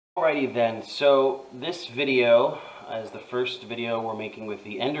Alrighty then, so this video is the first video we're making with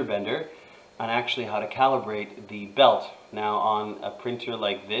the ENDER bender on actually how to calibrate the belt. Now on a printer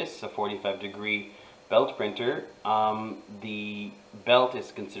like this, a 45-degree belt printer, the belt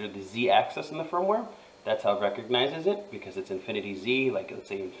is considered the Z-axis in the firmware. That's how it recognizes it, because it's infinity Z, like let's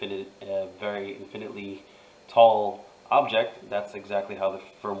say very infinitely tall object. That's exactly how the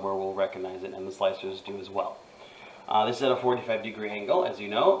firmware will recognize it, and the slicers do as well. This is at a 45-degree angle, as you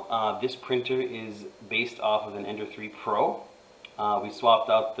know. This printer is based off of an Ender 3 Pro. We swapped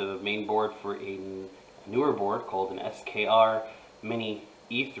out the main board for a newer board called an SKR Mini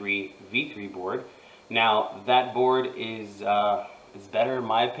E3 V3 board. Now, that board is better in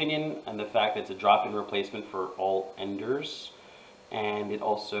my opinion, and the fact that it's a drop-in replacement for all Enders, and it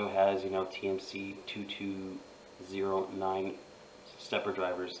also has, TMC 2209 stepper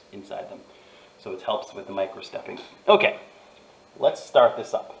drivers inside them. So it helps with the micro stepping. Okay, let's start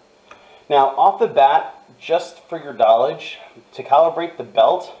this up. Now, off the bat, just for your knowledge, to calibrate the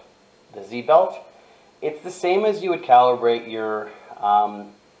belt, the Z belt, it's the same as you would calibrate your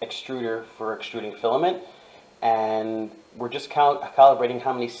extruder for extruding filament, and we're just calibrating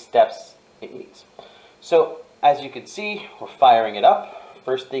how many steps it needs. So, as you can see, we're firing it up.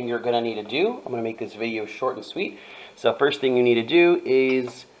 First thing you're gonna need to do, I'm gonna make this video short and sweet. So first thing you need to do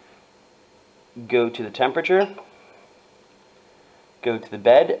is go to the temperature, go to the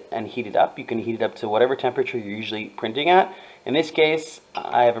bed, and heat it up. You can heat it up to whatever temperature you're usually printing at. In this case,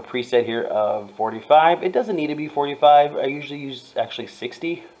 I have a preset here of 45. It doesn't need to be 45. I usually use actually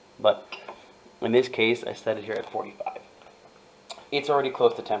 60, but in this case, I set it here at 45. It's already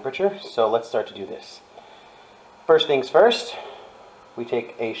close to temperature, so let's start to do this. First things first, we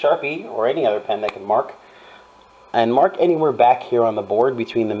take a Sharpie or any other pen that can mark, and mark anywhere back here on the board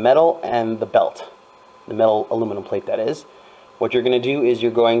between the metal and the belt, the metal aluminum plate that is. What you're going to do is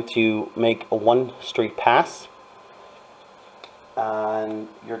you're going to make a one straight pass, and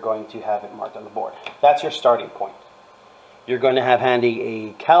you're going to have it marked on the board. That's your starting point. You're going to have handy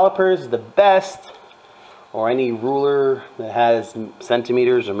a calipers, the best, or any ruler that has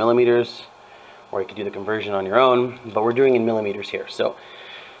centimeters or millimeters, or you could do the conversion on your own, but we're doing in millimeters here. So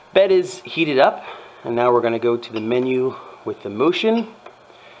bed is heated up. And now we're going to go to the menu with the motion.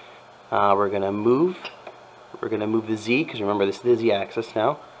 We're going to move the Z, because remember this is the Z axis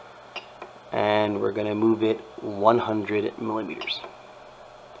now. And we're going to move it 100 millimeters.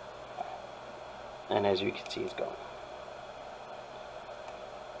 And as you can see, it's going.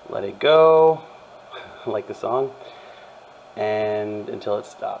 Let it go, like the song, and until it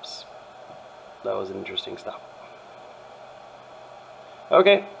stops. That was an interesting stop.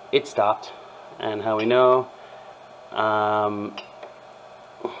 Okay, it stopped. And how we know, here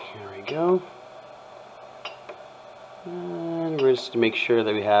we go, and we're just to make sure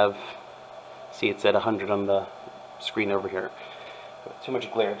that we have, see it's at 100 on the screen over here. Too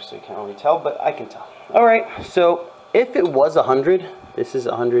much glare so you can't really tell, but I can tell. Alright, so if it was 100, this is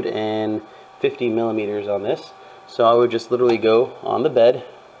 150 millimeters on this, so I would just literally go on the bed.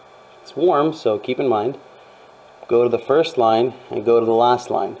 It's warm, so keep in mind, go to the first line and go to the last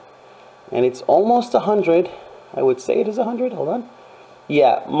line. And it's almost 100. I would say it is 100. Hold on.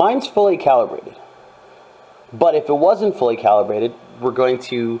 Yeah, mine's fully calibrated. But if it wasn't fully calibrated, we're going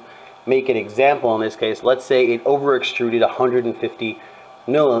to make an example in this case. Let's say it over extruded 150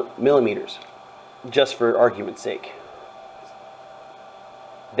 millimeters, just for argument's sake.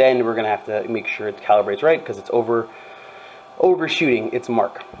 Then we're going to have to make sure it calibrates right, because it's overshooting its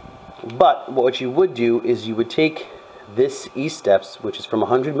mark. But what you would do is you would take this E-steps, which is from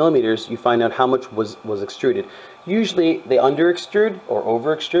 100 millimeters, you find out how much was extruded. Usually they under extrude or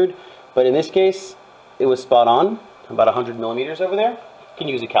over extrude, but in this case it was spot on, about 100 millimeters over there. You can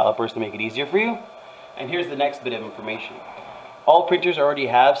use the calipers to make it easier for you. And here's the next bit of information. All printers already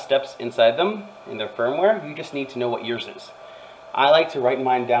have steps inside them in their firmware. You just need to know what yours is. I like to write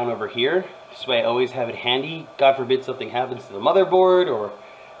mine down over here, this way I always have it handy. God forbid something happens to the motherboard, or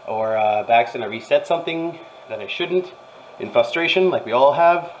by accident I reset something that I shouldn't, in frustration, like we all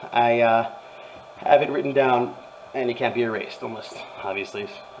have. I have it written down, and it can't be erased, unless, obviously,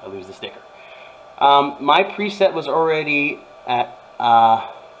 I lose the sticker. My preset was already at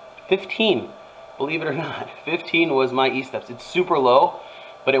 15, believe it or not. 15 was my E-steps. It's super low,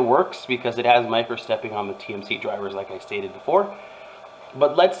 but it works because it has micro stepping on the TMC drivers, like I stated before.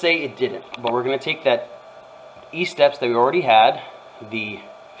 But let's say it didn't. But we're going to take that E-steps that we already had, the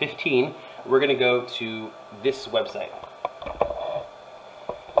 15, we're going to go to this website.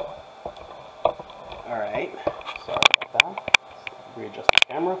 Alright, sorry about that. Readjust the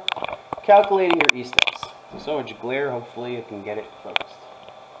camera. Calculating your E-steps. So much glare, hopefully I can get it focused.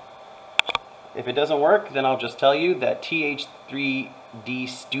 If it doesn't work, then I'll just tell you that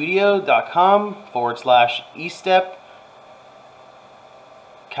th3dstudio.com/estep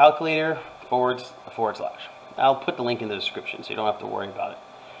calculator / I'll put the link in the description so you don't have to worry about it.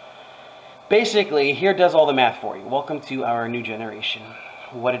 Basically, here does all the math for you. Welcome to our new generation.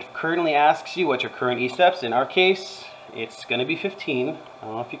 What it currently asks you, what's your current E-steps? In our case, it's going to be 15. I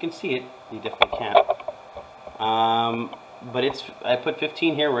don't know if you can see it. You definitely can't. But I put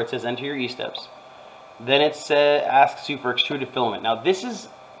 15 here where it says enter your E-steps. Then it asks you for extruded filament. Now this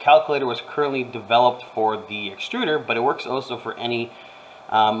calculator was currently developed for the extruder, but it works also for any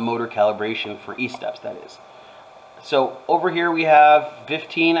motor calibration for E-steps, that is. So over here we have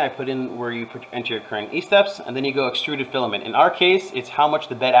 15. I put in where you enter your current E-steps, and then you go extruded filament. In our case, it's how much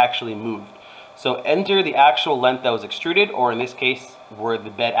the bed actually moved. So enter the actual length that was extruded, or in this case, where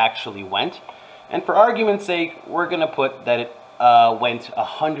the bed actually went. And for argument's sake, we're going to put that it went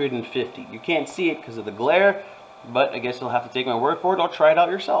 150. You can't see it because of the glare, but I guess you'll have to take my word for it. I'll try it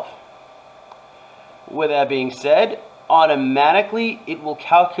out yourself. With that being said, automatically it will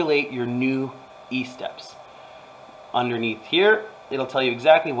calculate your new E-steps. Underneath here, it'll tell you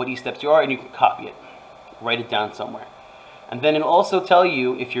exactly what E-steps you are, and you can copy it. Write it down somewhere. And then it'll also tell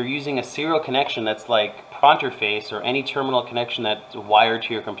you if you're using a serial connection that's like pronter face or any terminal connection that's wired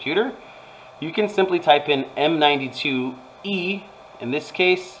to your computer. You can simply type in M92E. In this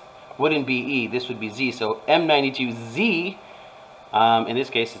case, wouldn't be E, this would be Z. So M92Z, in this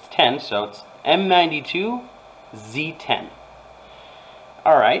case it's 10, so it's M92Z10.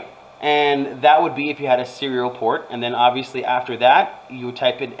 All right, and that would be if you had a serial port. And then obviously after that, you would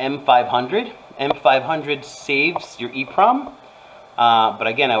type in M500. M500 saves your EEPROM. But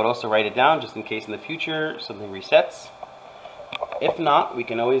again, I would also write it down just in case in the future something resets. If not, we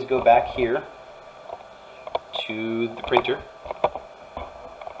can always go back here to the printer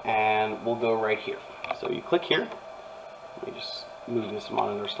and we'll go right here. So you click here. Let me just move this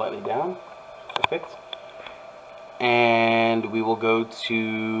monitor slightly down. Perfect. And we will go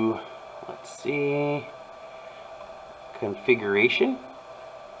to, let's see, configuration.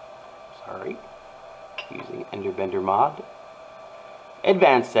 Sorry, using ENDER mod.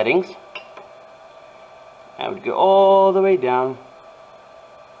 Advanced settings. I would go all the way down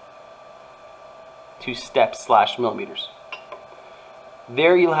to steps / millimeters.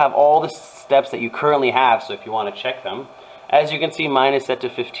 There you'll have all the steps that you currently have, so if you want to check them. As you can see, mine is set to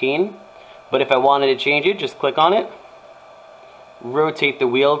 15, but if I wanted to change it, just click on it, rotate the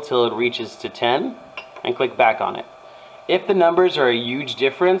wheel till it reaches to 10, and click back on it. If the numbers are a huge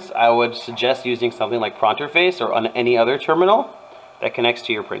difference, I would suggest using something like pronter face or on any other terminal that connects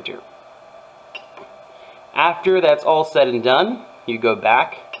to your printer. After that's all said and done, you go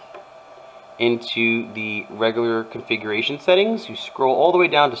back into the regular configuration settings. You scroll all the way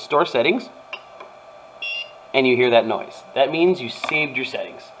down to store settings, and you hear that noise. That means you saved your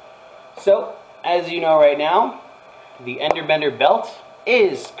settings. So, as you know right now, the BENDER belt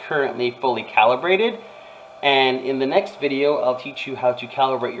is currently fully calibrated, and in the next video, I'll teach you how to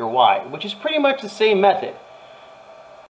calibrate your Y, which is pretty much the same method.